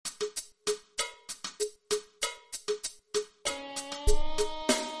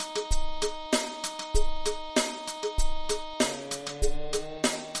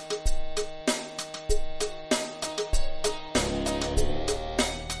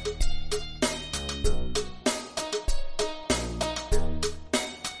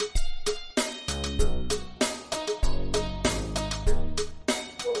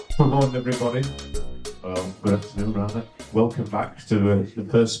Good morning, everybody. Good afternoon, rather. Welcome back to the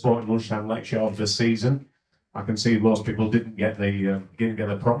first Sporting Lunchtime lecture of the season. I can see most people didn't get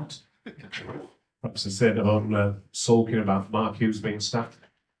the prompt. Perhaps they stayed at home sulking about Mark Hughes being staffed,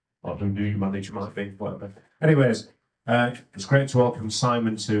 or who new manager might be, whatever. Anyways, it's great to welcome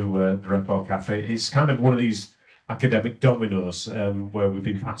Simon to the Record Cafe. It's kind of one of these academic dominoes where we've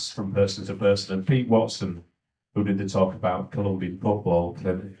been passed from person to person, and Pete Watson, who did the talk about Colombian football,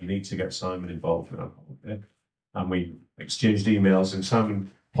 then you need to get Simon involved. And we exchanged emails, and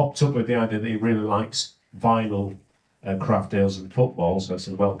Simon popped up with the idea that he really likes vinyl craft ales and football. So I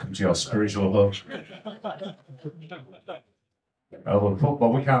said, welcome to your spiritual home. Well,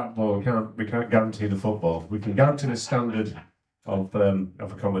 football, we can't guarantee the football. We can guarantee the standard of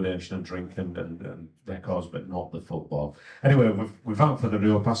accommodation and drink and records, but not the football. Anyway, without further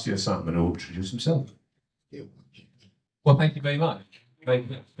ado, I'll pass you to Simon, who will introduce himself. Well, thank you very much. Very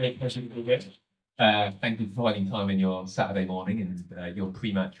pleasure to be here. Thank you for finding time in your Saturday morning and your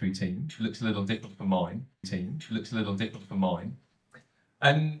pre-match routine. Looks a little different from mine.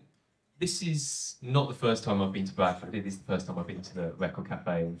 And this is not the first time I've been to Bradford. It is the first time I've been to the Record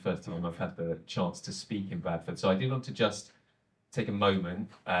Cafe and the first time I've had the chance to speak in Bradford. So I do want to just take a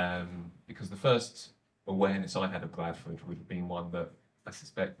moment because the first awareness I had of Bradford would have been one that I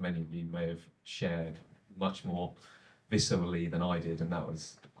suspect many of you may have shared much more viscerally than I did, and that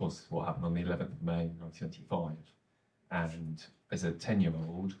was, of course, what happened on the 11th of May 1925. And as a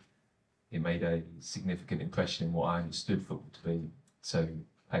 10-year-old, it made a significant impression in what I understood football to be. So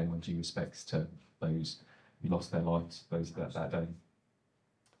paying my due respects to those who lost their lives, those that day.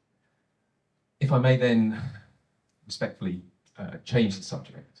 If I may then respectfully change the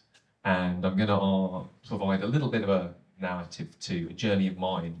subject, and I'm going to provide a little bit of a narrative to a journey of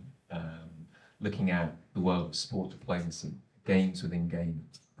mine, looking at the world of sport diplomacy, games within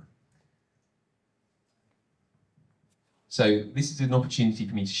games. So this is an opportunity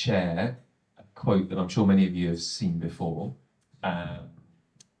for me to share a quote that I'm sure many of you have seen before.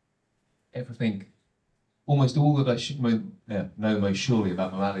 Almost all that I should know most surely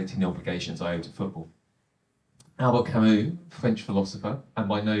about morality and the obligations I owe to football. Albert Camus, French philosopher, and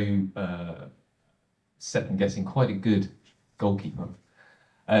by no second guessing, quite a good goalkeeper,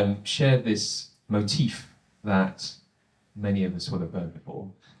 shared this motif that many of us would have heard before.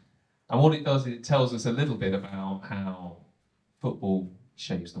 And what it does, it tells us a little bit about how football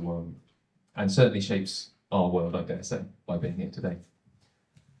shapes the world, and certainly shapes our world, I dare say, by being here today.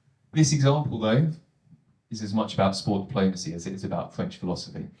 This example, though, is as much about sport diplomacy as it is about French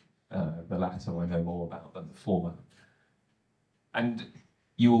philosophy. The latter I know more about than the former. And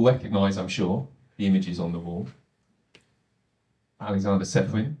you will recognise, I'm sure, the images on the wall. Alexander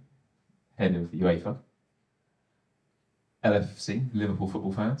Seferin, head of the UEFA. LFC, Liverpool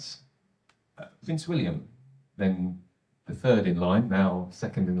football fans. Prince William, then the third in line, now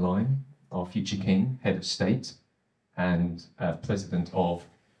second in line, our future king, head of state, and president of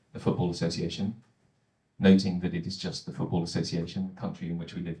the Football Association, noting that it is just the Football Association. The country in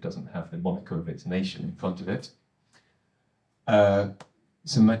which we live doesn't have the moniker of its nation in front of it.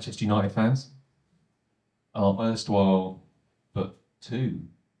 Some Manchester United fans, our erstwhile but two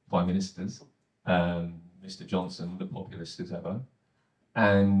prime ministers, Mr. Johnson, the populist as ever,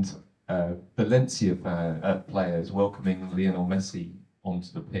 and Valencia players welcoming Lionel Messi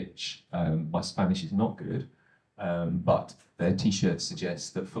onto the pitch. My Spanish is not good, but their t-shirts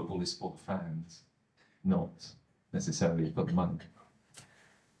suggest that football is for the fans, not necessarily for the money.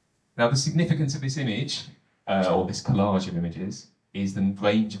 Now, the significance of this image, or this collage of images, is the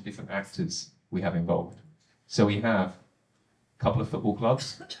range of different actors we have involved. So we have a couple of football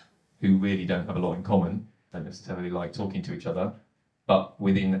clubs who really don't have a lot in common, don't necessarily like talking to each other, but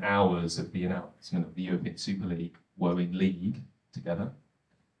within hours of the announcement of the European Super League, were in league together.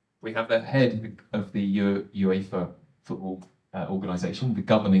 We have the head of the UEFA football organisation, the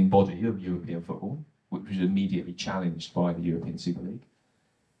governing body of European football, which was immediately challenged by the European Super League.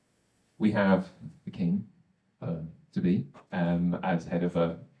 We have the king, to-be, as head of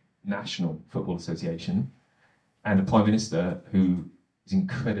a national football association, and a prime minister who is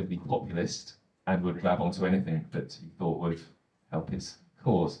incredibly populist and would grab onto anything that he thought would help his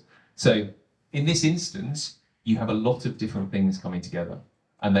cause. So in this instance, you have a lot of different things coming together,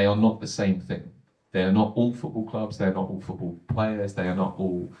 and they are not the same thing. They are not all football clubs, they are not all football players, they are not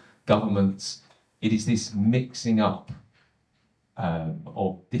all governments. It is this mixing up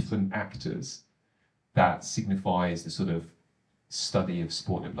of different actors that signifies the sort of study of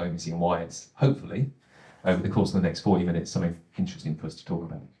sport diplomacy and why it's, hopefully, over the course of the next 40 minutes, something interesting for us to talk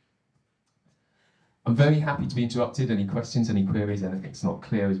about. I'm very happy to be interrupted. Any questions, any queries, anything's not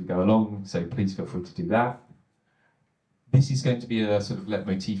clear as we go along, so please feel free to do that. This is going to be a sort of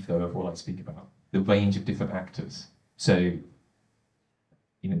leitmotif, though, of what I speak about, the range of different actors. So,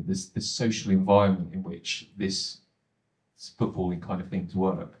 you know, this social environment in which this footballing kind of things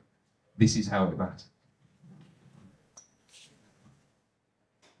work. This is how it matters.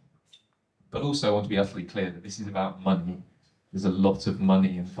 But also, I want to be utterly clear that this is about money. There's a lot of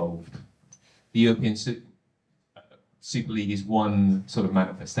money involved. The European Super League is one sort of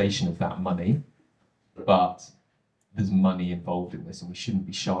manifestation of that money, but there's money involved in this, and we shouldn't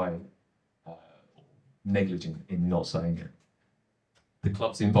be shy or negligent in not saying it. The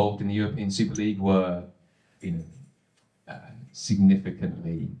clubs involved in the European Super League were, you know,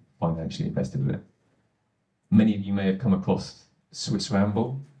 significantly financially invested in it. Many of you may have come across Swiss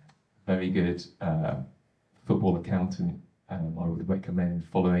Ramble, very good football accountant. I would recommend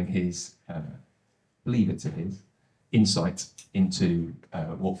following his, believe it's his, insight into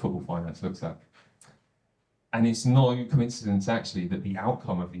what football finance looks like. And it's no coincidence, actually, that the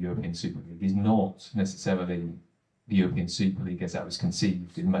outcome of the European Super League is not necessarily the European Super League as that was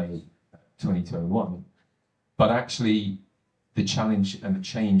conceived in May 2021, but actually the challenge and the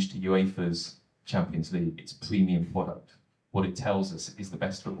change to UEFA's Champions League, its premium product. What it tells us is the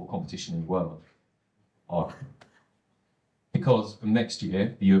best football competition in the world. Because from next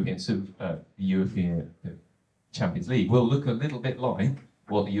year, the European Champions League will look a little bit like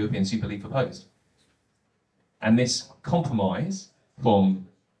what the European Super League proposed. And this compromise from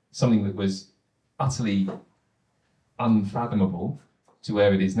something that was utterly unfathomable to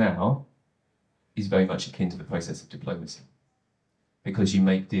where it is now is very much akin to the process of diplomacy. Because you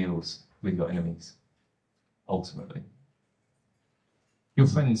make deals with your enemies, ultimately. Your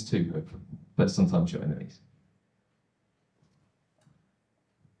friends too, but sometimes your enemies.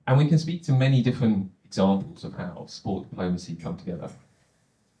 And we can speak to many different examples of how sport diplomacy come together.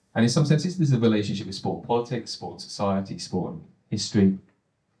 And in some senses, there's a relationship with sport politics, sport society, sport history.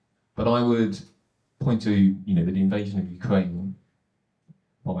 But I would point to, you know, the invasion of Ukraine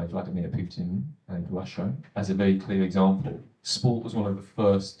by Vladimir Putin and Russia as a very clear example. Sport was one of the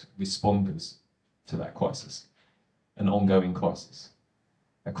first responders to that crisis, an ongoing crisis.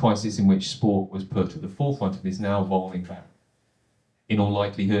 A crisis in which sport was put at the forefront and is now rolling back. In all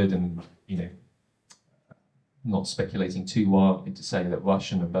likelihood, and, you know, not speculating too wildly to say that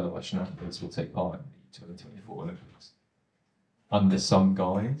Russian and Belarusian athletes will take part in the 2024 Olympics under some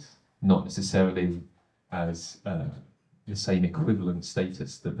guise, not necessarily as the same equivalent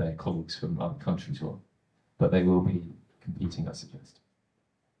status that their colleagues from other countries will, but they will be competing, I suggest.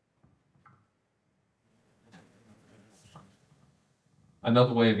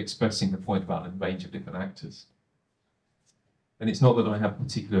 Another way of expressing the point about the range of different actors, and it's not that I have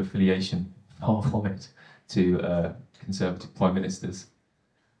particular affiliation, far from it, to Conservative prime ministers,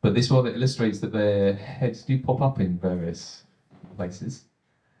 but this rather illustrates that their heads do pop up in various places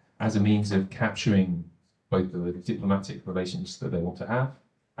as a means of capturing both the diplomatic relations that they want to have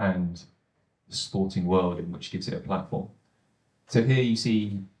and the sporting world in which gives it a platform. So here you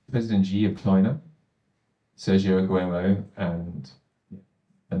see President Xi of China, Sergio Aguero, and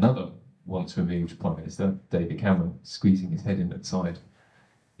another once removed Prime Minister, David Cameron, squeezing his head in at the side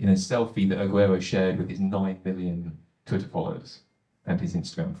in a selfie that Aguero shared with his 9 million Twitter followers and his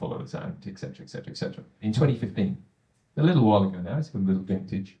Instagram followers, and etc., etc., etc. in 2015. A little while ago now, it's a little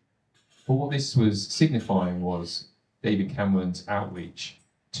vintage. But what this was signifying was David Cameron's outreach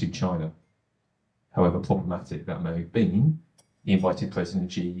to China. However problematic that may have been, he invited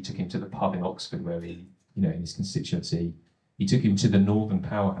President Xi, he took him to the pub in Oxford where he, you know, in his constituency, he took him to the Northern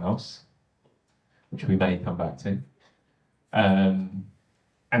Powerhouse, which we may come back to,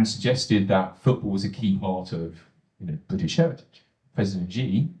 and suggested that football was a key part of, you know, British heritage. President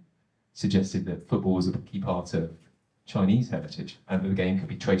Xi suggested that football was a key part of Chinese heritage, and that the game could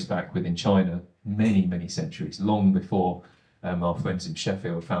be traced back within China many, many centuries, long before our friends in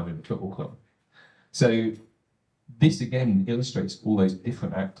Sheffield founded the football club. So this again illustrates all those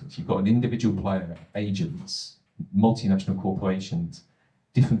different actors. You've got an individual player, agents, multinational corporations,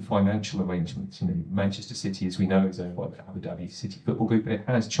 different financial arrangements. You know, Manchester City, as we know, is owned by the Abu Dhabi City Football Group, but it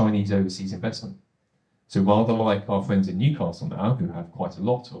has Chinese overseas investment. So rather like our friends in Newcastle now, who have quite a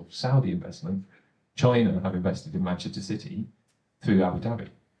lot of Saudi investment, China have invested in Manchester City through Abu Dhabi.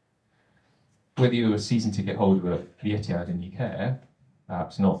 Whether you're a season ticket holder at the Etihad and you care,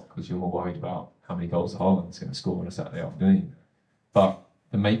 perhaps not, because you're more worried about how many goals Haaland's going to score on a Saturday afternoon. But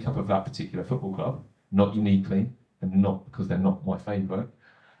the makeup of that particular football club, not uniquely, and not because they're not my favourite,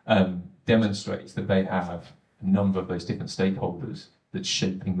 demonstrates that they have a number of those different stakeholders that's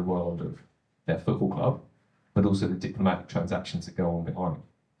shaping the world of their football club, but also the diplomatic transactions that go on behind.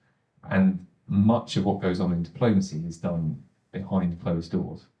 And much of what goes on in diplomacy is done behind closed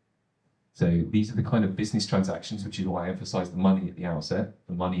doors. So these are the kind of business transactions, which is why I emphasize the money at the outset.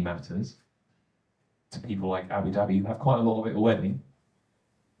 The money matters to people like Abu Dhabi, who have quite a lot of it already,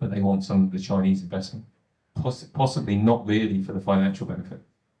 but they want some of the Chinese investment. Possibly not really for the financial benefit,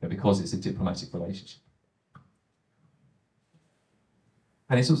 but because it's a diplomatic relationship.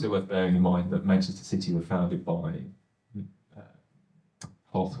 And it's also worth bearing in mind that Manchester City were founded by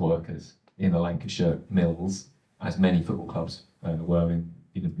cloth workers in the Lancashire mills, as many football clubs were in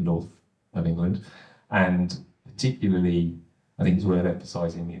the north of England. And particularly, I think it's worth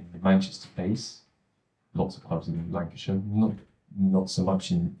emphasising in the Manchester case, lots of clubs in Lancashire, not so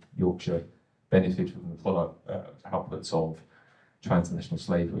much in Yorkshire, benefit from the product outputs of transnational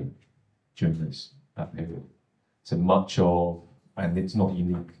slavery during that period. So much of, and it's not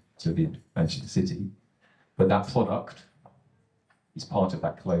unique to the Manchester City, but that product is part of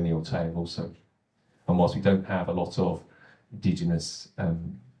that colonial tale also. And whilst we don't have a lot of indigenous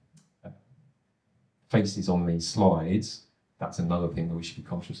faces on these slides, that's another thing that we should be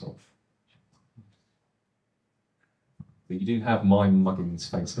conscious of. But you do have Mime Muggins'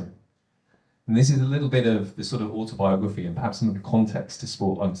 face there. And this is a little bit of the sort of autobiography and perhaps some of the context to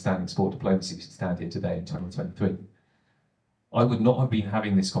sport, understanding sport diplomacy as we stand here today in 2023. I would not have been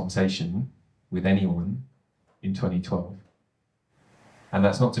having this conversation with anyone in 2012. And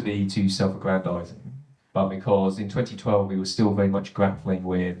that's not to be too self-aggrandizing, but because in 2012 we were still very much grappling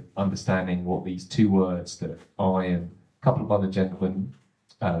with understanding what these two words that I and a couple of other gentlemen,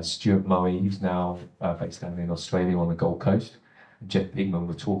 Stuart Murray, who's now based down in Australia on the Gold Coast, and Jeff Pigman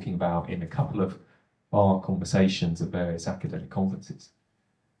were talking about in a couple of bar conversations at various academic conferences.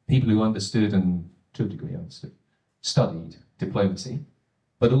 People who understood and to a degree understood, studied diplomacy,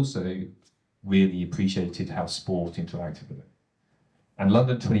 but also really appreciated how sport interacted with it. And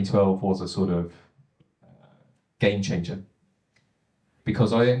London 2012 was a sort of game changer,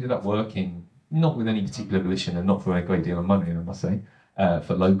 because I ended up working, not with any particular volition and not for a great deal of money, I must say,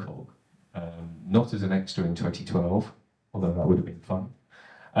 for LOCOG, not as an extra in 2012, although that would have been fun,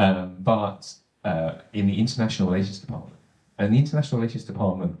 but in the International Relations Department. And the International Relations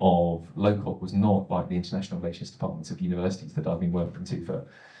Department of LOCOG was not like the International Relations Departments of universities that I've been working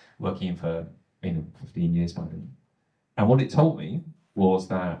in for 15 years by then. And what it told me was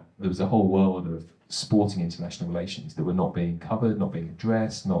that there was a whole world of sporting international relations that were not being covered, not being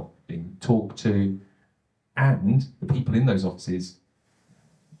addressed, not being talked to, and the people in those offices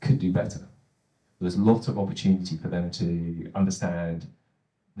could do better. There's lots of opportunity for them to understand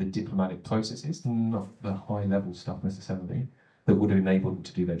the diplomatic processes, not the high-level stuff necessarily, that would enable them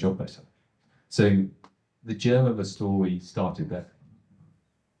to do their job better. So the germ of the story started there.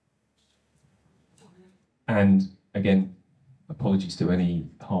 And again, apologies to any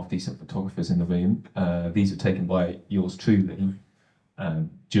half-decent photographers in the room. These are taken by yours truly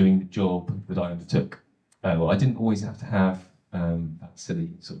during the job that I undertook. Well, I didn't always have to have that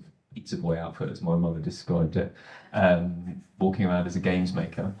silly sort of pizza boy outfit, as my mother described it, walking around as a games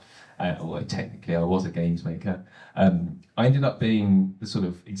maker. Although technically I was a games maker. I ended up being the sort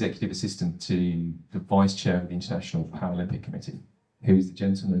of executive assistant to the vice chair of the International Paralympic Committee, who is the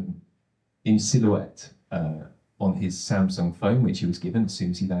gentleman in silhouette on his Samsung phone, which he was given as soon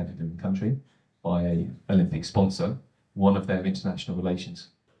as he landed in the country by an Olympic sponsor, one of their international relations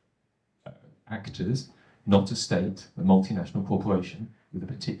actors, not a state, a multinational corporation with a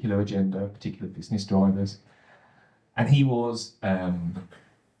particular agenda, particular business drivers. And he was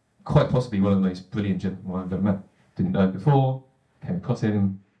quite possibly one of the most brilliant gentlemen I've ever met. Didn't know him before, came across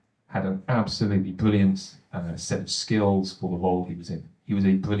him, had an absolutely brilliant set of skills for the role he was in. He was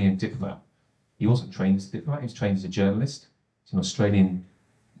a brilliant diplomat. He wasn't trained as a diplomat, he was trained as a journalist. He's an Australian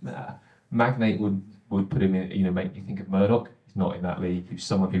magnate would put him in, make you think of Murdoch. He's not in that league. He's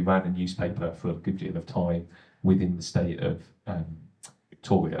someone who ran a newspaper for a good deal of time within the state of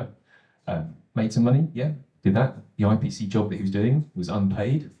Victoria. Made some money, yeah, did that. The IPC job that he was doing was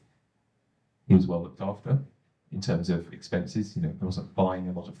unpaid. He was well looked after in terms of expenses. He wasn't buying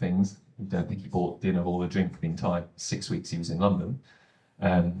a lot of things. I don't think he bought dinner or a drink the entire 6 weeks he was in London.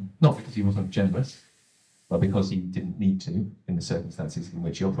 Not because he wasn't generous, but because he didn't need to in the circumstances in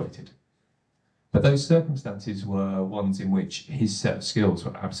which he operated. But those circumstances were ones in which his set of skills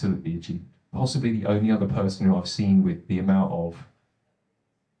were absolutely achieved. Possibly the only other person who I've seen with the amount of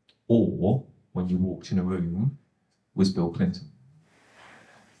awe when you walked in a room was Bill Clinton.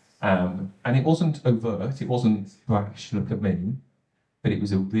 And it wasn't overt, it wasn't brash, look at me, but it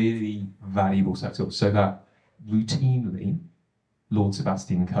was a really valuable set of skills. So that routinely, Lord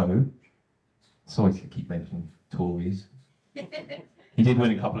Sebastian Coe sorry to keep mentioning Tories. He did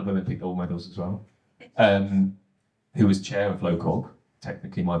win a couple of Olympic gold medals as well. Who was chair of LOCOG,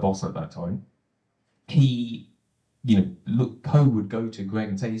 technically my boss at that time. He, Co would go to Greg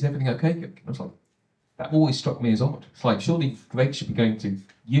and say, "Is everything okay?" I was like, that always struck me as odd. It's like, surely Greg should be going to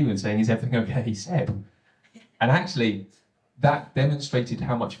you and saying, "Is everything okay, Seb?" And actually, that demonstrated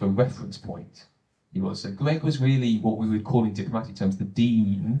how much of a reference point he was. So Greg was really what we would call in diplomatic terms the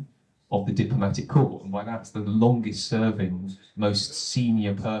dean of the diplomatic corps, and by that's the longest serving, most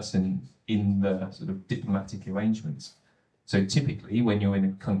senior person in the sort of diplomatic arrangements. So typically, when you're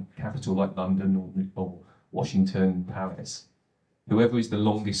in a capital like London or Washington, Paris, whoever is the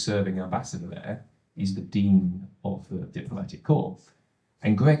longest serving ambassador there is the dean of the diplomatic corps.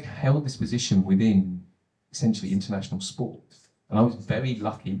 And Greg held this position within essentially international sport. And I was very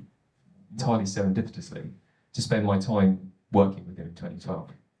lucky, entirely serendipitously, to spend my time working with him in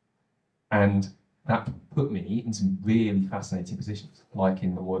 2012. And that put me in some really fascinating positions, like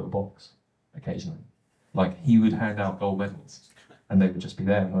in the royal box, occasionally. Like he would hand out gold medals and they would just be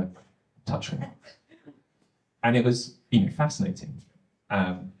there and I'd touch them. And it was, fascinating.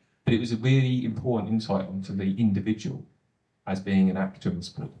 But it was a really important insight onto the individual as being an actor in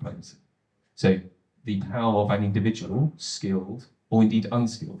sport diplomacy. So the power of an individual, skilled or indeed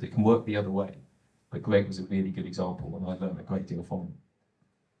unskilled, it can work the other way. But Greg was a really good example and I learned a great deal from him.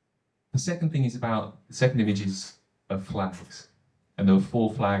 The second image is of flags. And there are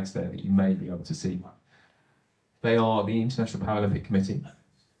 4 flags there that you may be able to see. They are the International Paralympic Committee,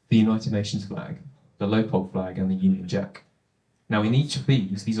 the United Nations flag, the LOCOG flag, and the Union Jack. Now, in each of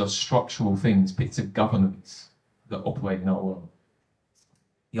these are structural things, bits of governance that operate in our world.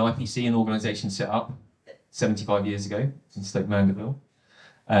 The IPC, an organisation set up 75 years ago in Stoke Mandeville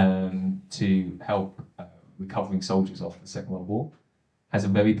to help recovering soldiers after the Second World War, has a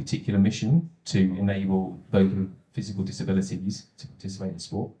very particular mission to enable those with physical disabilities to participate in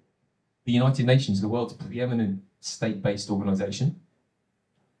sport. The United Nations, the world's preeminent state-based organisation.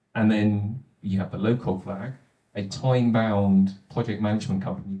 And then you have the LOCOG flag, a time-bound project management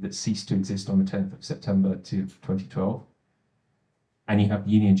company that ceased to exist on the 10th of September 2012. And you have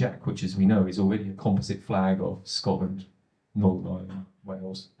the Union Jack, which, as we know, is already a composite flag of Scotland, Northern Ireland,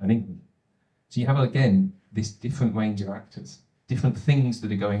 Wales, and England. So you have, again, this different range of actors, different things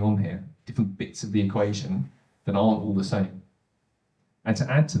that are going on here, different bits of the equation that aren't all the same. And to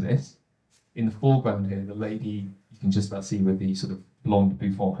add to this, in the foreground here, the lady you can just about see with the sort of blonde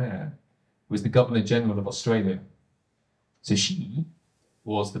bouffant hair was the Governor General of Australia. So she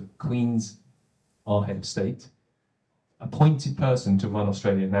was the Queen's, our head of state, appointed person to run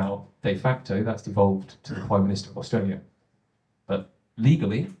Australia. Now, de facto, that's devolved to the Prime Minister of Australia. But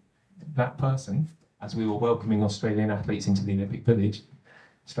legally, that person, as we were welcoming Australian athletes into the Olympic Village,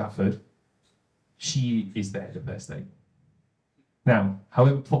 Stratford, she is the head of their state. Now,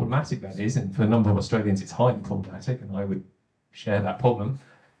 however problematic that is, and for a number of Australians it's highly problematic, and I would share that problem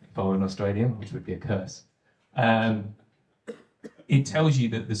if I were an Australian, which would be a curse. It tells you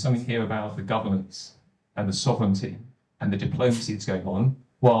that there's something here about the governance and the sovereignty and the diplomacy that's going on,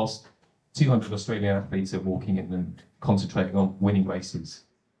 whilst 200 Australian athletes are walking in and concentrating on winning races,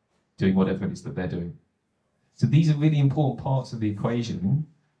 doing whatever it is that they're doing. So these are really important parts of the equation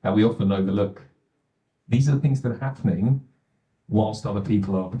that we often overlook. These are the things that are happening whilst other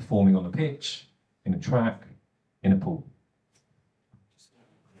people are performing on a pitch, in a track, in a pool.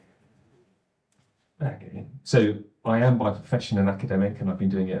 Okay. So I am by profession an academic and I've been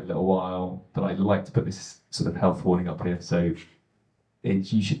doing it a little while, but I like to put this sort of health warning up here. So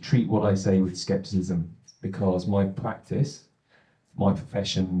you should treat what I say with skepticism, because my practice, my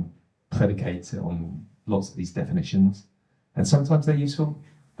profession predicates on lots of these definitions, and sometimes they're useful,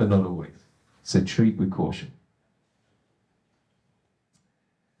 but not always. So treat with caution.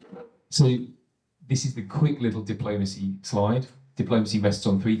 So this is the quick little diplomacy slide. Diplomacy rests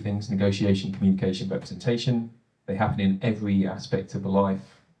on 3 things: negotiation, communication, representation. They happen in every aspect of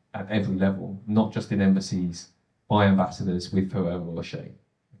life, at every level, not just in embassies, by ambassadors, with Ferrero Rocher.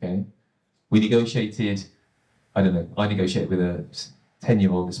 Okay? We negotiated, I negotiated with a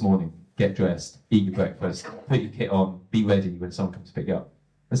 10-year-old this morning: get dressed, eat your breakfast, put your kit on, be ready when someone comes to pick you up.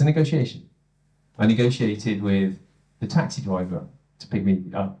 There's a negotiation. I negotiated with the taxi driver to pick me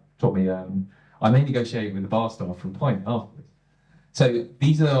up, drop me. I may negotiate with the bar staff from Pint afterwards. So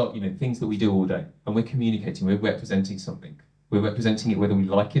these are, things that we do all day, and we're communicating. We're representing something. We're representing it whether we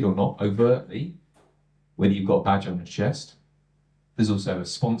like it or not, overtly. Whether you've got a badge on your chest. There's also a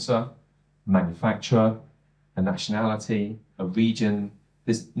sponsor, manufacturer, a nationality, a region.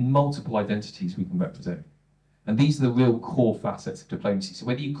 There's multiple identities we can represent. And these are the real core facets of diplomacy. So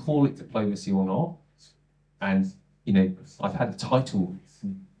whether you call it diplomacy or not, and I've had a title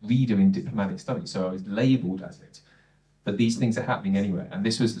reader in diplomatic studies, so I was labelled as it. But these things are happening anywhere. And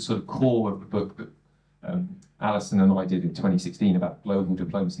this was the sort of core of the book that Alison and I did in 2016 about global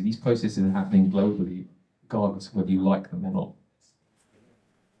diplomacy. These processes are happening globally, regardless of whether you like them or not.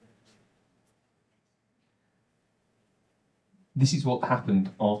 This is what happened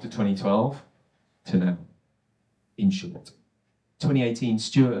after 2012 to now, in short. 2018,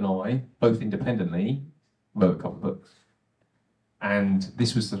 Stuart and I, both independently, wrote a couple of books. And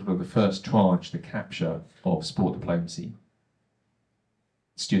this was sort of the first tranche, the capture of sport diplomacy.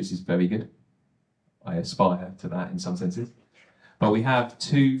 Stuart's is very good. I aspire to that in some senses. But we have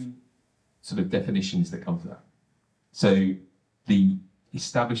two sort of definitions that come to that. So the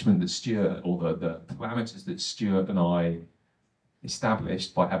establishment that Stuart, or the parameters that Stuart and I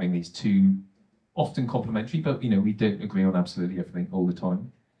established by having these two, often complementary, but we don't agree on absolutely everything all the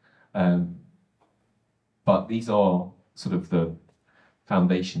time. But these are sort of the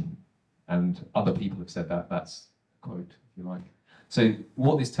foundation, and other people have said that, that's a quote, if you like. So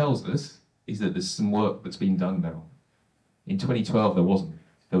what this tells us is that there's some work that's been done now. In 2012, there wasn't.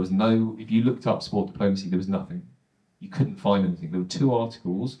 There was no, if you looked up sport diplomacy, there was nothing. You couldn't find anything. There were 2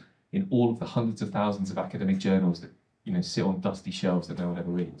 articles in all of the hundreds of thousands of academic journals that sit on dusty shelves that no one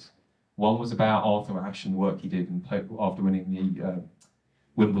ever reads. One was about Arthur Ashe and the work he did after winning the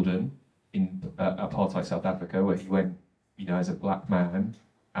Wimbledon in apartheid South Africa, where he went, as a black man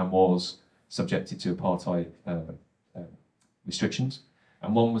and was subjected to apartheid restrictions.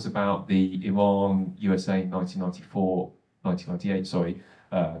 And one was about the Iran-USA 1998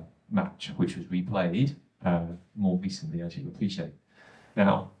 match, which was replayed more recently, as you appreciate.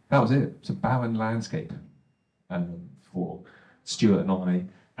 Now, that was it. It's a barren landscape for Stuart and I,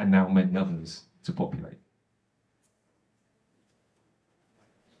 and now many others, to populate.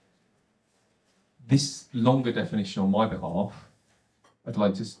 This longer definition on my behalf, I'd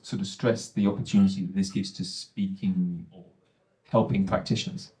like to sort of stress the opportunity that this gives to speaking or helping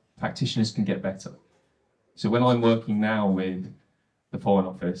practitioners. Practitioners can get better. So when I'm working now with the Foreign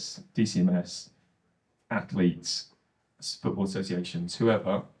Office, DCMS, athletes, football associations,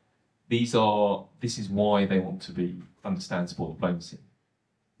 whoever, this is why they want to understand sport diplomacy.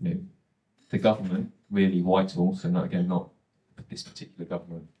 The government, really Whitehall, so not this particular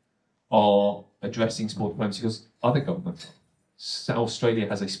government, are addressing sport diplomacy because other governments. Australia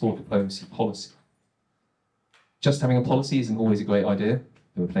has a sport diplomacy policy. Just having a policy isn't always a great idea.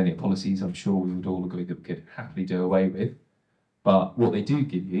 There are plenty of policies I'm sure we would all agree that we could happily do away with. But what they do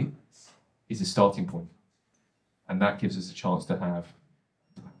give you is a starting point. And that gives us a chance to have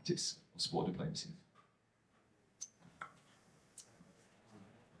practice of sport diplomacy.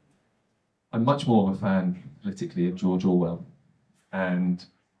 I'm much more of a fan, politically, of George Orwell. And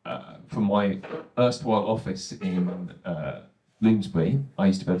from my erstwhile office in Bloomsbury, I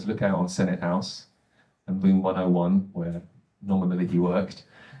used to be able to look out on Senate House and Room 101, where nominally he worked,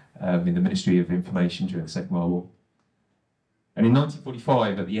 in the Ministry of Information during the Second World War. And in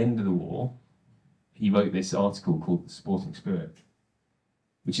 1945, at the end of the war, he wrote this article called The Sporting Spirit,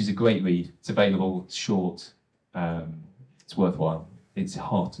 which is a great read. It's available, it's short, it's worthwhile, it's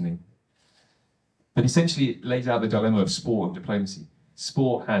heartening. But essentially it lays out the dilemma of sport and diplomacy.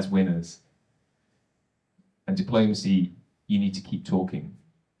 Sport has winners. And diplomacy, you need to keep talking.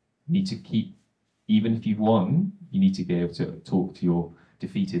 You need to keep, even if you've won, you need to be able to talk to your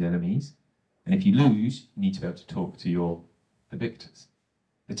defeated enemies. And if you lose, you need to be able to talk to the victors.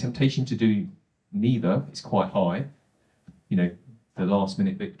 The temptation to do neither is quite high, the last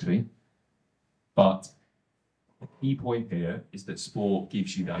minute victory. But the key point here is that sport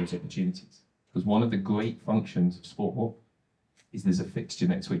gives you those opportunities. Because one of the great functions of sport is there's a fixture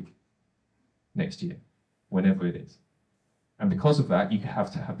next week, next year, whenever it is. And because of that, you have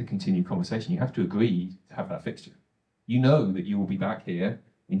to have the continued conversation. You have to agree to have that fixture. You know that you will be back here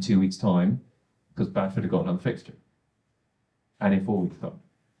in 2 weeks' time because Bradford have got another fixture. And in 4 weeks' time,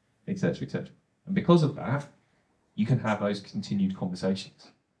 etc., etc. And because of that, you can have those continued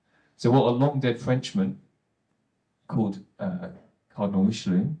conversations. So what a long-dead Frenchman called Cardinal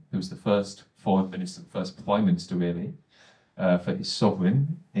Richelieu, who was the first foreign minister, the first prime minister really, for his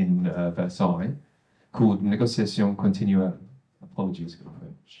sovereign in Versailles, called négociation continuelle. Apologies for the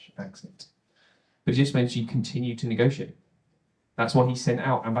French accent. But it just means you continue to negotiate. That's why he sent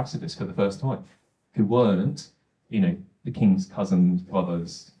out ambassadors for the first time, who weren't, the king's cousins,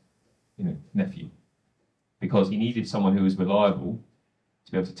 brothers, nephew. Because he needed someone who was reliable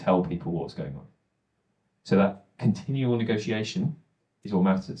to be able to tell people what's going on. So that continual negotiation is what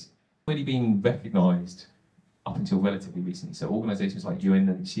matters. Really being recognised up until relatively recently. So organisations like UN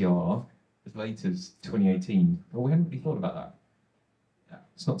and CRR, as late as 2018, well, we hadn't really thought about that.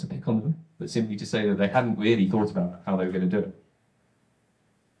 It's not to pick on them, but simply to say that they hadn't really thought about how they were going to do it.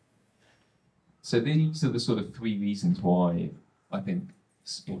 So these are the sort of three reasons why I think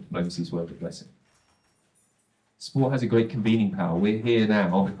sport diplomacy is worth addressing. Sport has a great convening power. We're here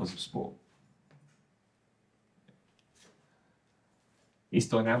now because of sport. It's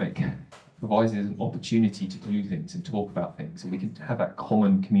dynamic, provides us an opportunity to do things and talk about things, and we can have that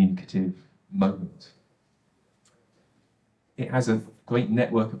common communicative moment. It has a great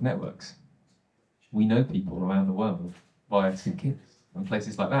network of networks. We know people around the world via St Kitts and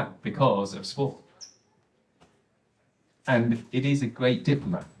places like that because of sport. And it is a great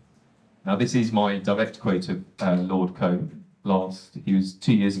diplomat. Now, this is my direct quote of Lord Coe. He was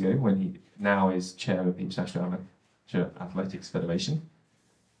 2 years ago when he now is chair of the International Amateur Athletics Federation.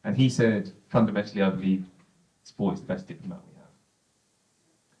 And he said, fundamentally, I believe sport is the best diplomat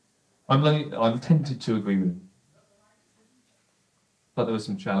we have. I'm tempted to agree with him. But there were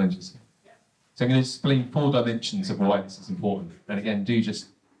some challenges. So I'm going to explain 4 dimensions of why this is important. And again, do just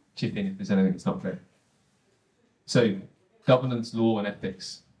chip in if there's anything that's not clear. So, governance, law, and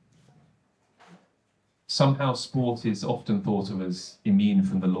ethics. Somehow sport is often thought of as immune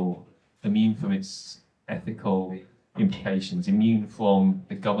from the law, immune from its ethical implications, immune from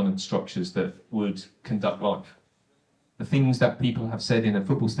the governance structures that would conduct life. The things that people have said in a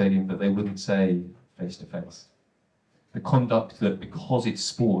football stadium that they wouldn't say face to face. The conduct that, because it's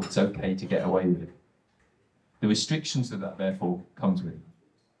sport, it's okay to get away with. The restrictions that therefore comes with.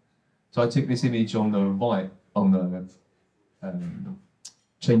 So I took this image on the right, on the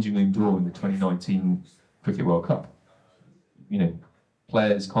changing room door in the 2019 Cricket World Cup. You know,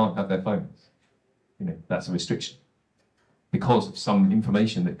 players can't have their phones. You know, that's a restriction because of some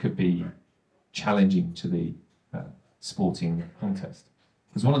information that could be challenging to the sporting contest.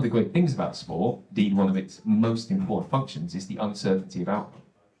 Because one of the great things about sport, indeed one of its most important functions, is the uncertainty of outcome.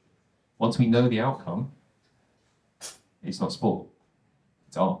 Once we know the outcome, it's not sport,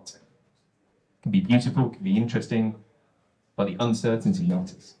 it's art. It can be beautiful, it can be interesting, but the uncertainty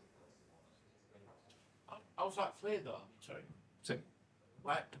matters. How's that played though? Sorry. So,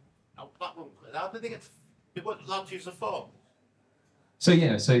 Like, how did they get? They weren't allowed to use the phone.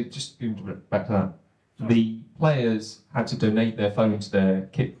 so just going back to that. The players had to donate their phone to their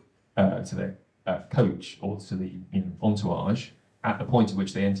coach or to the entourage at the point at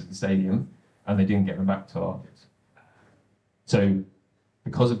which they entered the stadium, and they didn't get them back till afterwards. So,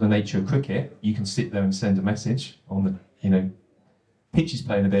 because of the nature of cricket, you can sit there and send a message on the, pitch is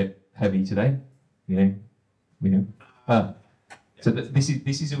playing a bit heavy today, So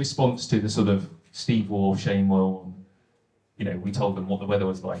this is a response to the sort of Steve Waugh, Shane Warne. We told them what the weather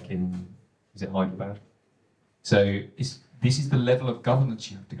was like in, is it Hyderabad? So this is the level of governance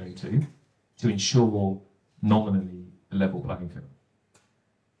you have to go to ensure nominally a level playing field.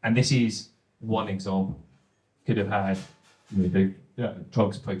 And this is one example. Could have had the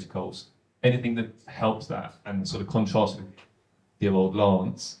drugs protocols, anything that helps that, and sort of contrast with the old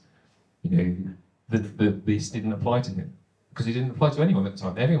Lance. This didn't apply to him because it didn't apply to anyone at the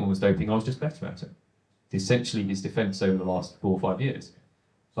time. Everyone was doping. I was just better at it. Essentially, his defence over the last 4 or 5 years,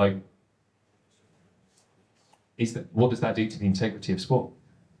 what does that do to the integrity of sport?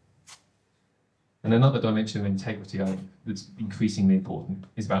 And another dimension of integrity that's increasingly important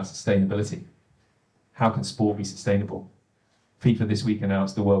is about sustainability. How can sport be sustainable? FIFA this week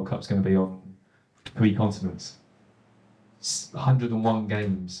announced the World Cup's going to be on 3 continents. 101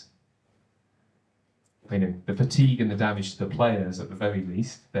 games. The fatigue and the damage to the players, at the very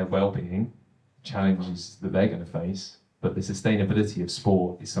least, their well-being, challenges that they're going to face, but the sustainability of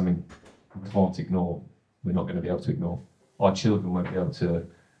sport is something we can't ignore. We're not going to be able to ignore. Our children won't be able to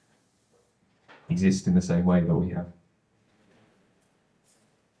exist in the same way that we have.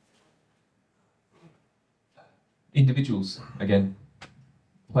 Individuals, again,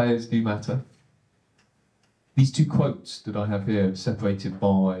 players do matter. These 2 quotes that I have here are separated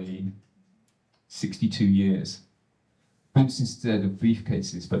by 62 years. Boots instead of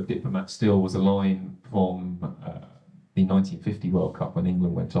briefcases, but diplomat still was a line from the 1950 World Cup when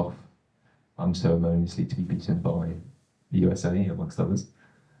England went off unceremoniously to be beaten by the USA, amongst others.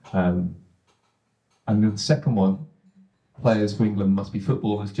 And the second one, players for England must be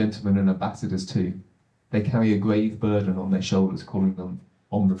footballers, gentlemen and ambassadors too. They carry a grave burden on their shoulders, calling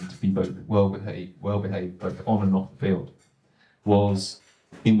on them to be both well-behaved both on and off the field, was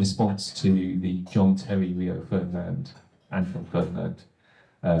in response to the John Terry, Rio Ferdinand, Anton Ferdinand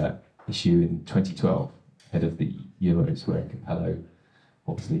issue in 2012, ahead of the Euros, where Capello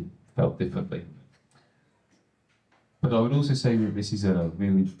obviously felt differently. But I would also say that this is a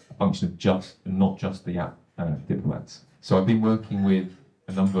really function of not just the diplomats. So I've been working with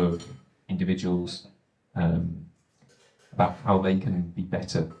a number of individuals about how they can be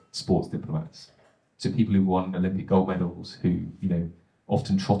better sports diplomats. So people who won Olympic gold medals, who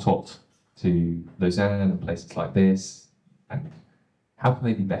often trot to Lausanne and places like this, and how can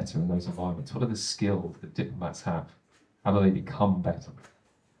they be better in those environments? What are the skills that diplomats have? How do they become better?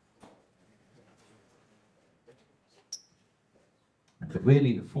 But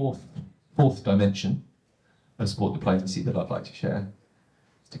really, the fourth dimension of sport diplomacy that I'd like to share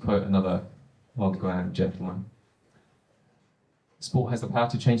is to quote another world-grand gentleman. Sport has the power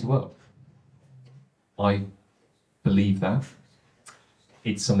to change the world. I believe that.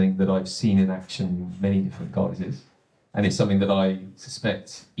 It's something that I've seen in action in many different guises, and it's something that I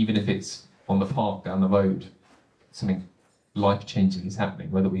suspect, even if it's on the park down the road, something life-changing is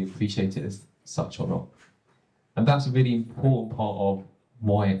happening, whether we appreciate it as such or not. And that's a really important part of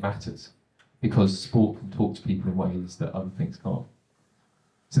why it matters, because sport can talk to people in ways that other things can't.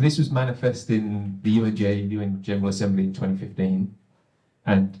 So this was manifest in the UNGA, UN General Assembly in 2015.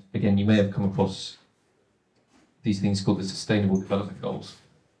 And again, you may have come across these things called the Sustainable Development Goals,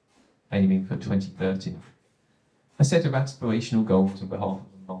 aiming for 2030. A set of aspirational goals on behalf of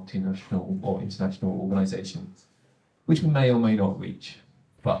a multinational or international organisation, which we may or may not reach.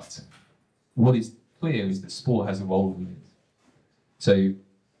 But what is clear is that sport has a role in it. So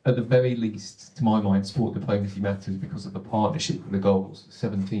at the very least, to my mind, sport diplomacy matters because of the partnership with the goals, the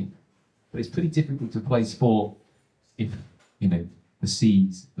 17. But it's pretty difficult to play sport if, the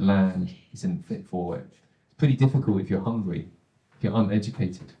seas, the land isn't fit for it. It's pretty difficult if you're hungry, if you're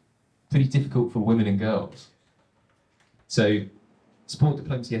uneducated. Pretty difficult for women and girls. So sport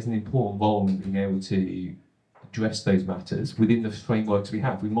diplomacy has an important role in being able to address those matters within the frameworks we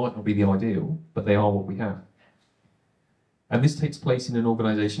have. We might not be the ideal, but they are what we have. And this takes place in an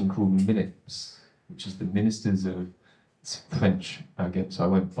organisation called MINIPS, which is the Ministers of, it's French again, so I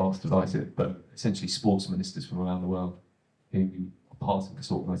won't bastardise it, but essentially sports ministers from around the world who are part of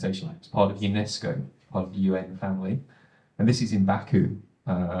this organisation. It's part of UNESCO, part of the UN family. And this is in Baku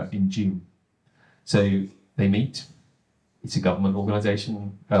in June. So they meet. It's a government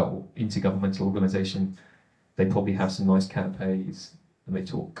organisation, intergovernmental organisation. They probably have some nice canapes and they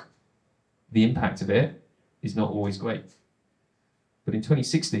talk. The impact of it is not always great. But in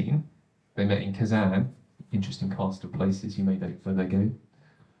 2016, they met in Kazan, interesting cast of places, you may know where they go.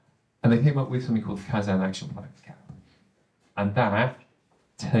 And they came up with something called the Kazan Action Plan. And that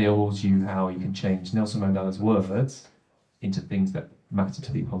tells you how you can change Nelson Mandela's words into things that matter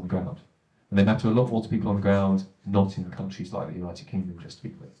to people on the ground. And they matter a lot more to people on the ground, not in countries like the United Kingdom, just to be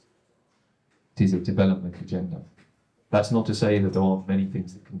clear. It is a development agenda. That's not to say that there aren't many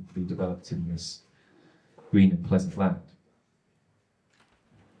things that can be developed in this green and pleasant land.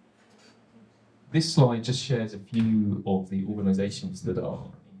 This slide just shares a few of the organisations that are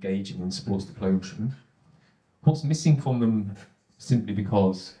engaging in sports diplomacy. What's missing from them, simply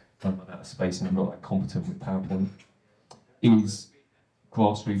because I'm out of space and I'm not that competent with PowerPoint, is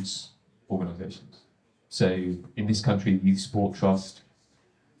grassroots organisations. So in this country, Youth Sport Trust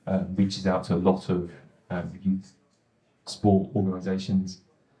reaches out to a lot of youth sport organisations.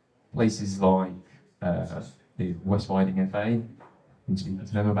 Places like the West Riding FA, been speaking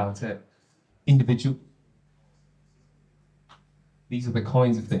to them about it. Individual. These are the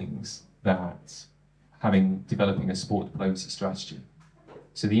kinds of things that developing a sport diplomacy strategy.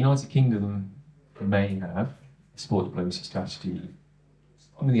 So the United Kingdom may have a sport diplomacy strategy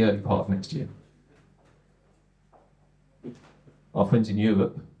in the early part of next year. Our friends in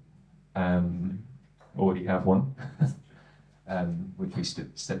Europe already have one, which we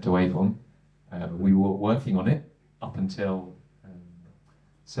stepped away from. We were working on it up until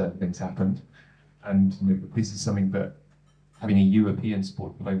certain things happened. And this is something that having a European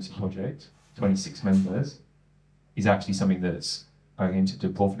sport diplomacy project, 26 members, is actually something that's going into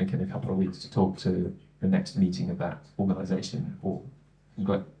Dubrovnik in a couple of weeks to talk to the next meeting of that organisation or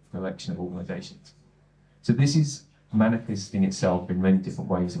collection of organisations. So this is manifesting itself in many different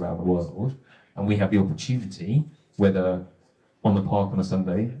ways around the world, and we have the opportunity, whether on the park on a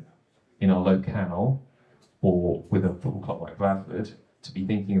Sunday, in our locale, or with a football club like Bradford, to be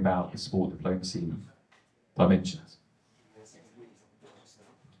thinking about the sport diplomacy dimensions.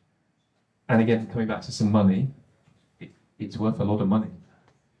 And again, coming back to some money, it's worth a lot of money.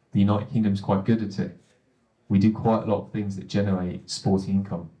 The United Kingdom's quite good at it. We do quite a lot of things that generate sporting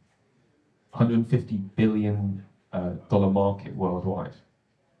income. $150 billion market worldwide.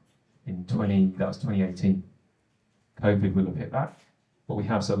 That was 2018. COVID will have hit that, but we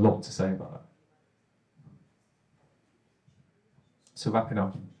have a lot to say about that. So wrapping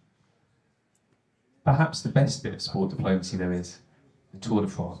up, perhaps the best bit of sport diplomacy there is the Tour de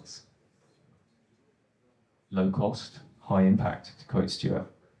France. Low cost, high impact, to quote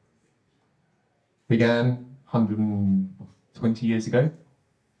Stuart. Began 120 years ago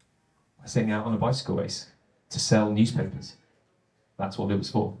by setting out on a bicycle race to sell newspapers. That's what it was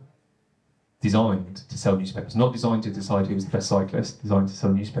for. Designed to sell newspapers, not designed to decide who was the best cyclist, designed to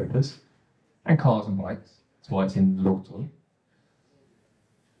sell newspapers and cars and bikes. That's why it's in L'Auto.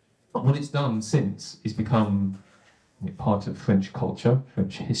 But what it's done since is become part of French culture,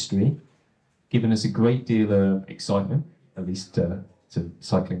 French history, given us a great deal of excitement, at least to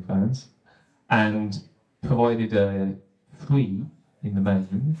cycling fans, and provided a free, in the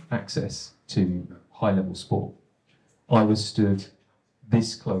main, access to high-level sport. I was stood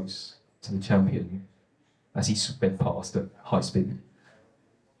this close to the champion as he sped past at high speed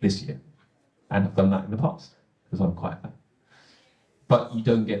this year, and I've done that in the past, because I'm quite bad. But you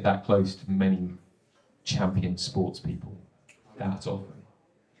don't get that close to many champion sports people that often.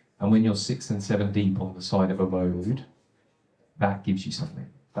 And when you're 6 and 7 deep on the side of a road, that gives you something.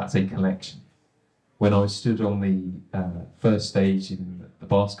 That's a connection. When I stood on the first stage in the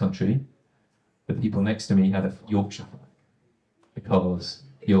Basque Country, the people next to me had a Yorkshire flag, because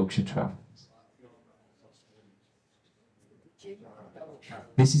Yorkshire travels.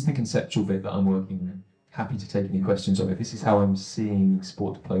 This is the conceptual bit that I'm working on. Happy to take any questions on it. This is how I'm seeing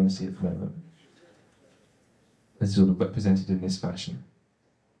sport diplomacy at the moment. It's sort of represented in this fashion.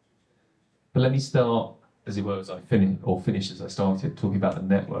 But let me start, as it were, as I finish as I started, talking about the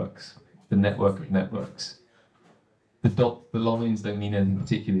networks, the network of networks. The lines don't mean anything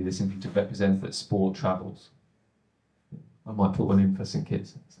particularly, they're simply to represent that sport travels. I might put one in for St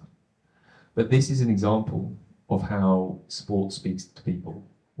Kitts. But this is an example of how sport speaks to people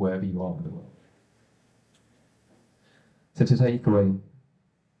wherever you are in the world. So to take away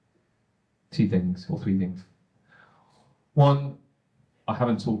 2 things, or 3 things. One, I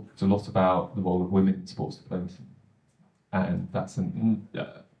haven't talked a lot about the role of women in sports diplomacy. And that's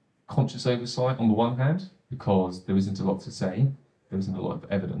a conscious oversight on the one hand, because there isn't a lot to say, there isn't a lot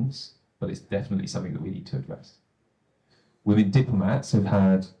of evidence, but it's definitely something that we need to address. Women diplomats have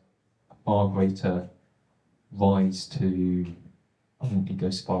had a far greater rise to, I don't think it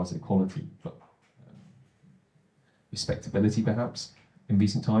goes as far as equality, but respectability perhaps in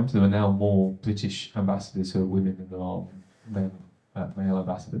recent times. There are now more British ambassadors who are women than there are male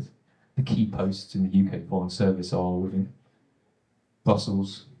ambassadors. The key posts in the UK Foreign Service are women.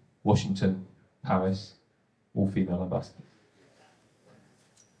 Brussels, Washington, Paris, all female ambassadors.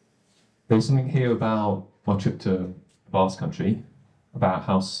 There's something here about my trip to the Basque Country, about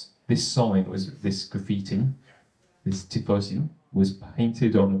how this sign was, this graffiti, this tifosi, was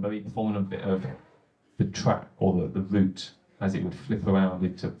painted on a very prominent bit of the track, or the route, as it would flip around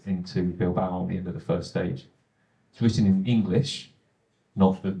into Bilbao on the end of the first stage. It's written in English,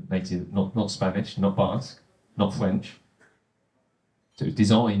 not the native, not Spanish, not Basque, not French. So it was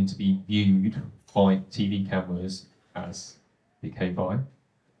designed to be viewed by TV cameras as it came by.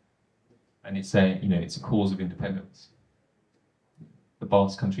 And it's it's a cause of independence. The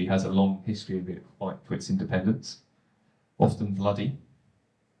Basque Country has a long history of it fight for its independence, often bloody,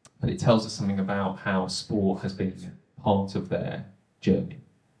 but it tells us something about how sport has been part of their journey.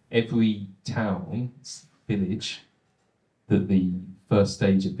 Every town, village that the first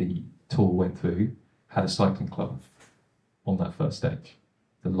stage of the tour went through had a cycling club on that first stage.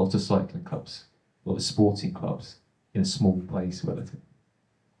 There's a lot of cycling clubs, a lot of sporting clubs in a small place relative.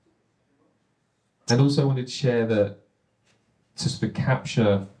 And also I wanted to share that, to sort of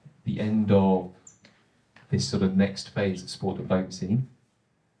capture the end of this sort of next phase of sport diplomacy,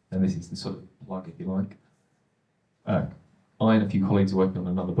 and this is the sort of plug, if you like. I and a few colleagues are working on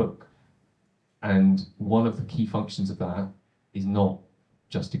another book, and one of the key functions of that is not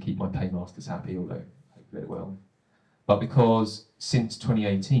just to keep my paymasters happy, although hopefully it will, but because since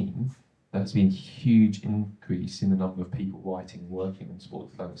 2018, there has been a huge increase in the number of people writing and working on sport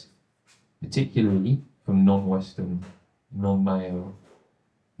diplomacy, particularly from non-Western, non-male,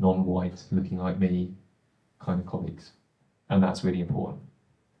 non-white, looking like me kind of colleagues. And that's really important.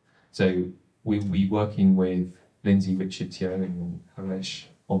 So we'll be working with Lindsay, Richard, Thierry and Harish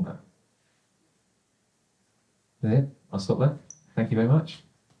on that. There, I'll stop there. Thank you very much.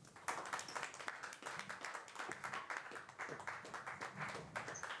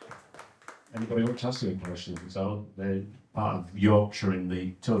 Anybody want to ask you a question? So, the part of Yorkshire in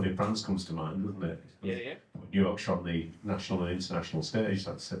the Tour de France comes to mind, doesn't it? Yeah. Yorkshire on the national and international stage,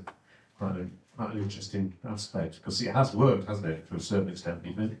 that's quite an interesting aspect, because it has worked, hasn't it, to a certain extent,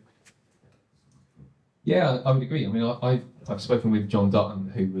 you think? Yeah, I would agree. I mean, I've spoken with John Dutton,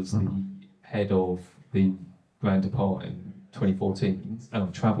 who was the head of the Grand Depart in 2014, and I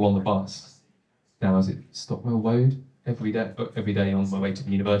travel on the bus. Now, is it Stockwell Road every day on my way to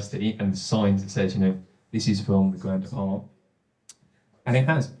the university, and the signs that says, this is from the Grand Depart. And it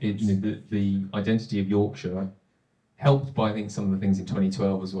has, the identity of Yorkshire, helped by, I think, some of the things in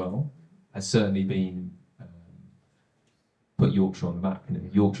 2012 as well, has certainly been put Yorkshire on the map.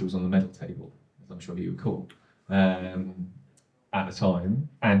 Yorkshire was on the medal table, as I'm sure you recall, at the time.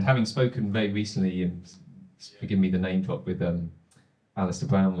 And having spoken very recently, and forgive me the name drop, with Alistair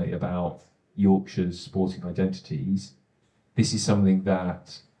Brownlee about Yorkshire's sporting identities, this is something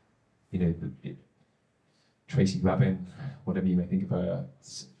that, Tracy Rabin, whatever you may think of her,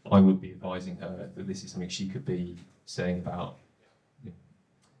 I would be advising her that this is something she could be saying about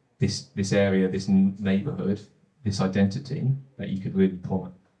this area, this neighbourhood, this identity that you could really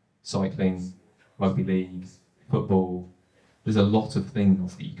promote. Cycling, rugby league, football. There's a lot of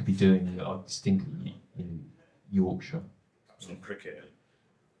things that you could be doing that are distinctly Yorkshire. Some cricket.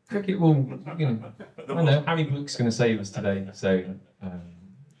 Cricket will, I don't know, Harry Brooks going to save us today. So,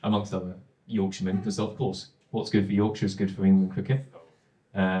 amongst other Yorkshiremen, because of course, what's good for Yorkshire is good for England cricket.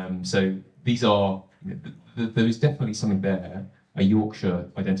 So these are, there is definitely something there, a Yorkshire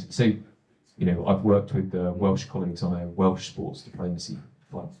identity. So, I've worked with Welsh colleagues on a Welsh sports diplomacy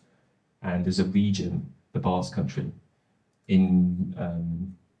fund, and there's a region, the Basque Country,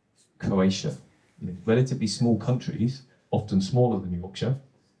 in Croatia, relatively small countries, often smaller than Yorkshire,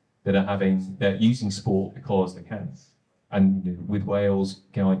 they're using sport because they can. And with Wales,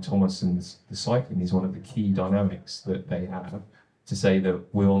 Guy Thomas and the cycling is one of the key dynamics that they have to say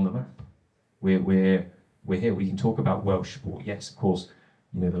that we're on the map. We're here. We can talk about Welsh sport. Yes, of course,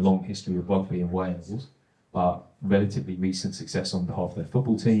 the long history of rugby in Wales, but relatively recent success on behalf of their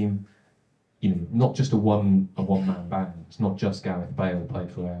football team. Not just a one-man band. It's not just Gareth Bale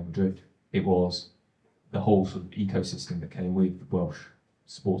played for Real Madrid. It was the whole sort of ecosystem that came with Welsh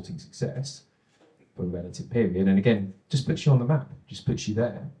sporting success for a relative period. And again, just puts you on the map, just puts you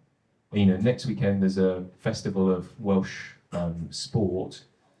there. Next weekend there's a festival of Welsh sport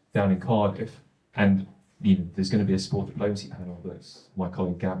down in Cardiff, and there's going to be a sport diplomacy panel that my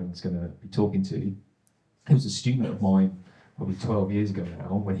colleague Gavin's going to be talking to. He was a student of mine probably 12 years ago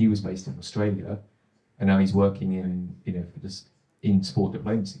now, when he was based in Australia, and now he's working in sport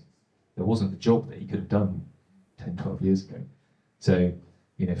diplomacy. There wasn't the job that he could have done 10, 12 years ago. So,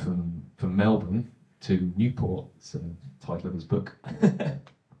 from Melbourne to Newport, it's the title of his book.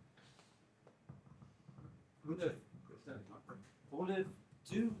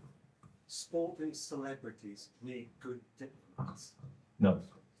 Do sporting celebrities need good diplomats? No,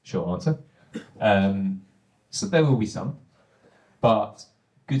 short answer. So there will be some, but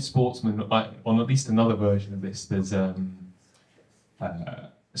good sportsmen, on at least another version of this, there's a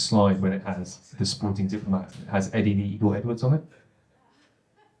slide when it has the sporting diplomat, it has Eddie the Eagle Edwards on it,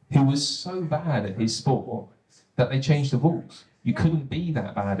 who was so bad at his sport that they changed the rules. You couldn't be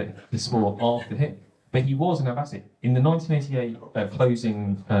that bad at the sport after him. But he was an ambassador. In the 1988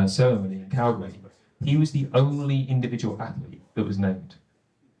 closing ceremony in Calgary, he was the only individual athlete that was named.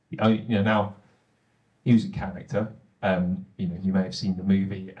 Now, he was a character. You may have seen the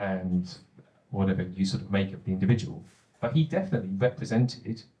movie and whatever you sort of make of the individual. But he definitely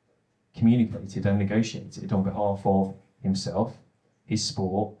represented, communicated and negotiated on behalf of himself, his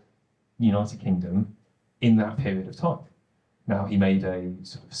sport, United Kingdom, in that period of time. Now, he made a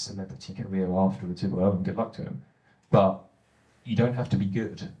sort of celebrity career afterwards as well, and good luck to him. But you don't have to be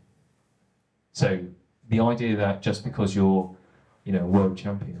good. So the idea that just because you're, a world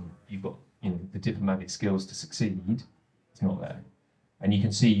champion, you've got, the diplomatic skills to succeed, it's not there. And you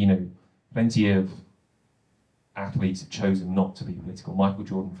can see, plenty of athletes have chosen not to be political. Michael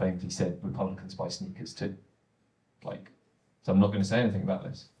Jordan famously said, Republicans buy sneakers too. So I'm not going to say anything about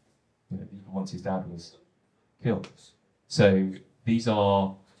this. Once his dad was killed. So these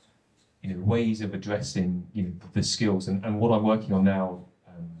are, ways of addressing, the skills. And what I'm working on now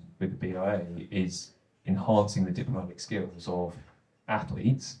with the BIA is enhancing the diplomatic skills of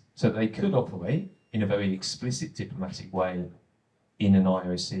athletes so that they could operate in a very explicit diplomatic way in an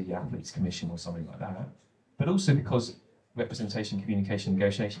IOC Athletes Commission or something like that. But also because representation, communication,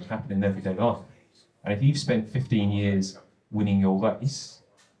 negotiation happen in everyday life. And if you've spent 15 years winning your race,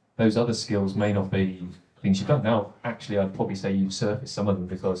 those other skills may not be things you've done. Now, actually, I'd probably say you've surfaced some of them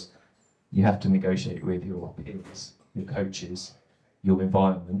because you have to negotiate with your peers, your coaches, your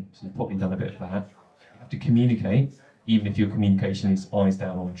environment. So you've probably done a bit of that. You have to communicate, even if your communication is eyes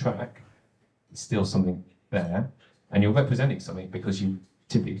down on track, it's still something there. And you're representing something because you've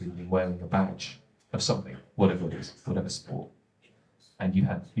typically been wearing a badge of something, whatever it is, whatever sport. And you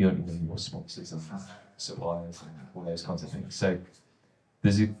only know your sponsors and suppliers and all those kinds of things. So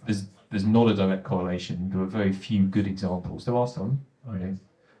there's not a direct correlation. There are very few good examples. There are some. You know,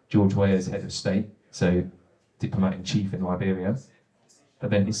 George Weah's head of state, so diplomat in chief in Liberia, but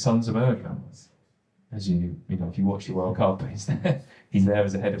then his son's American. As you know, if you watch the World Cup, he's there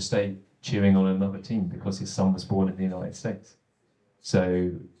as a head of state cheering on another team because his son was born in the United States.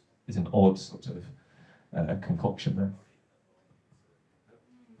 So it's an odd sort of concoction there.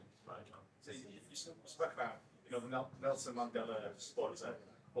 So you spoke about the Nelson Mandela Sports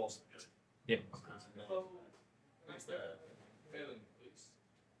Boston. Yeah. Is there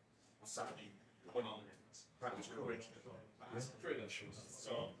sadly winning practice courage?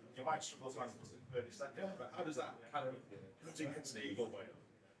 So you might struggle to answer the 30 seconds, but how does that kind of put against the evil way?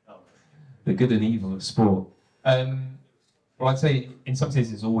 The good and evil of sport. Well, I'd say in some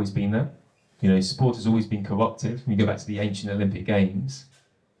senses it's always been there. You know, sport has always been corrupted. When you go back to the ancient Olympic Games,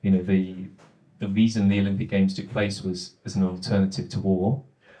 you know, the reason the Olympic Games took place was as an alternative to war.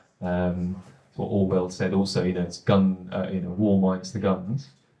 What Orwell said also, you know, it's war minus the guns.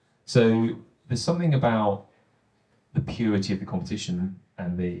 So there's something about the purity of the competition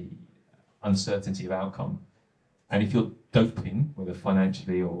and the uncertainty of outcome. And if you're doping, whether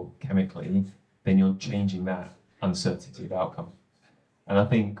financially or chemically, then you're changing that uncertainty of outcome. And I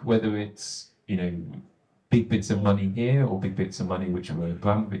think whether it's, you know, big bits of money here or big bits of money which were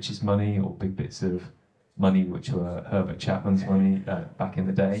Abramovich's money or big bits of money which were Herbert Chapman's money back in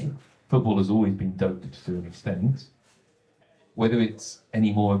the day, football has always been doped to an extent. Whether it's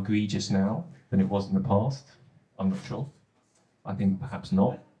any more egregious now than it was in the past, I'm not sure. I think perhaps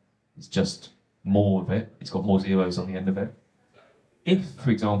not. It's just more of it. It's got more zeros on the end of it. If,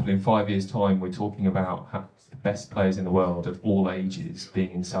 for example, in 5 years' time, we're talking about the best players in the world at all ages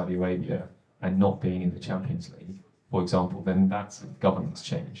being in Saudi Arabia and not being in the Champions League, for example, then that's a governance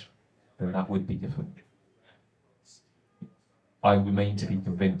change. Then that would be different. I remain to be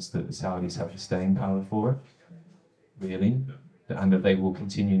convinced that the Saudis have the staying power for it, really, and that they will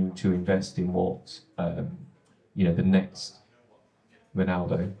continue to invest in what, the next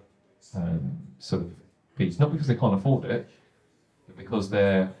Ronaldo sort of piece. Not because they can't afford it, but because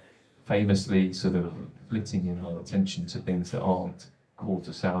they're famously sort of flitting in our attention to things that aren't core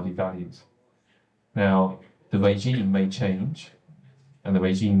to Saudi values. Now, the regime may change, and the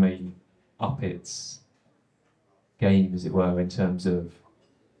regime may up its game, as it were, in terms of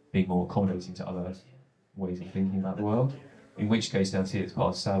being more accommodating to other ways of thinking about the world, in which case, now see it's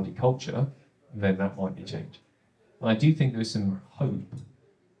part of Saudi culture, then that might be a change. And I do think there is some hope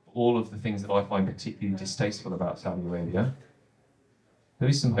for all of the things that I find particularly distasteful about Saudi Arabia. There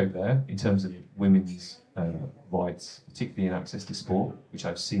is some hope there in terms of women's rights, particularly in access to sport, which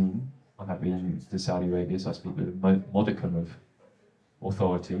I've seen. I have been to Saudi Arabia, so I speak with a modicum of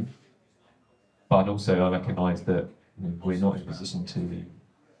authority. But also I recognise that we're not in a position to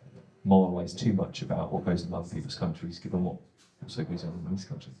moralise too much about what goes on in other people's countries, given what also goes on in this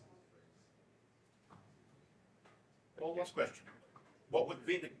country. One last question. What would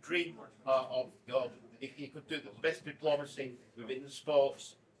be the dream of God if you could do the best diplomacy within the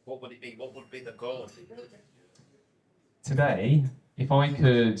sports? What would it be? What would be the goal? Today, if I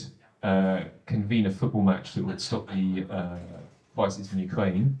could convene a football match that would stop the crisis in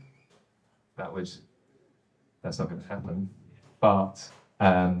Ukraine, that's not going to happen. But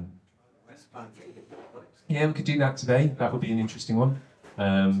yeah, we could do that today. That would be an interesting one.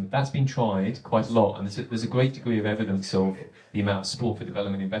 That's been tried quite a lot, and there's a great degree of evidence of the amount of sport for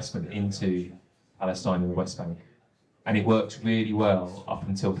development investment into Palestine and the West Bank. And it works really well up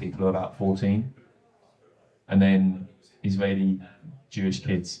until people are about 14. And then Israeli Jewish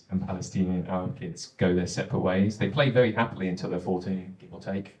kids and Palestinian Arab kids go their separate ways. They play very happily until they're 14, give or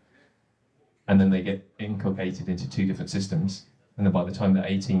take. And then they get inculcated into two different systems. And then by the time they're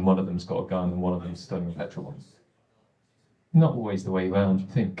 18, one of them's got a gun and one of them's studying a petrol bomb. Not always the way around, you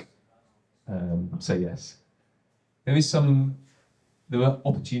think. So yes. There are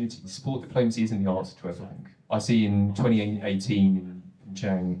opportunities. Sport diplomacy isn't the answer to everything. I see in 2018 in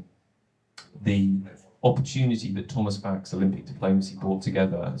Chang, the opportunity that Thomas Bach's Olympic diplomacy brought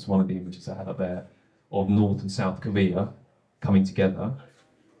together, as one of the images I had up there, of North and South Korea coming together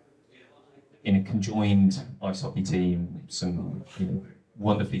in a conjoined ice hockey team, some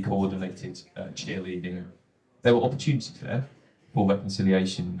wonderfully coordinated cheerleading. There were opportunities there for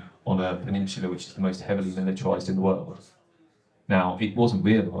reconciliation on a peninsula which is the most heavily militarised in the world. Now, it wasn't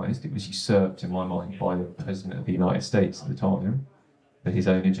realised, it was usurped in my mind by the President of the United States at the time for his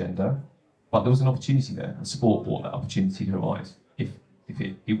own agenda. But there was an opportunity there, and sport brought that opportunity to arise. If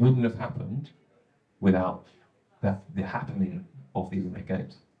it wouldn't have happened, without the happening of the Olympic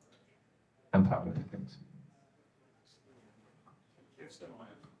Games and Paralympic Games.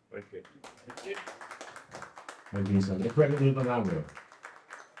 Maybe so. If we have another hour,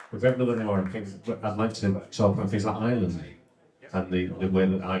 if we have another hour, I think I'd like to talk about things like Ireland and the way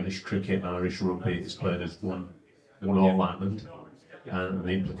that Irish cricket and Irish rugby is played as one all Ireland and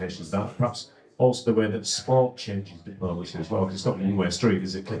the implications of that. Perhaps also the way that sport changes diplomacy as well, because it's not a one-way street,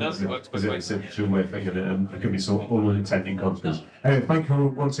 is it? It's a two-way thing, and it can be some unintended consequences. Anyway, thank you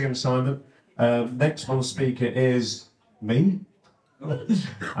once again, Simon. Next one speaker is me.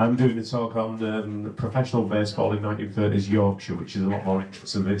 I'm doing a talk on professional baseball in 1930s Yorkshire, which is a lot more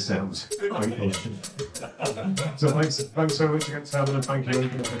interesting than it sounds. So thanks so much again, Simon, and thank you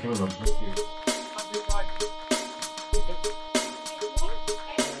for coming on. Thank you.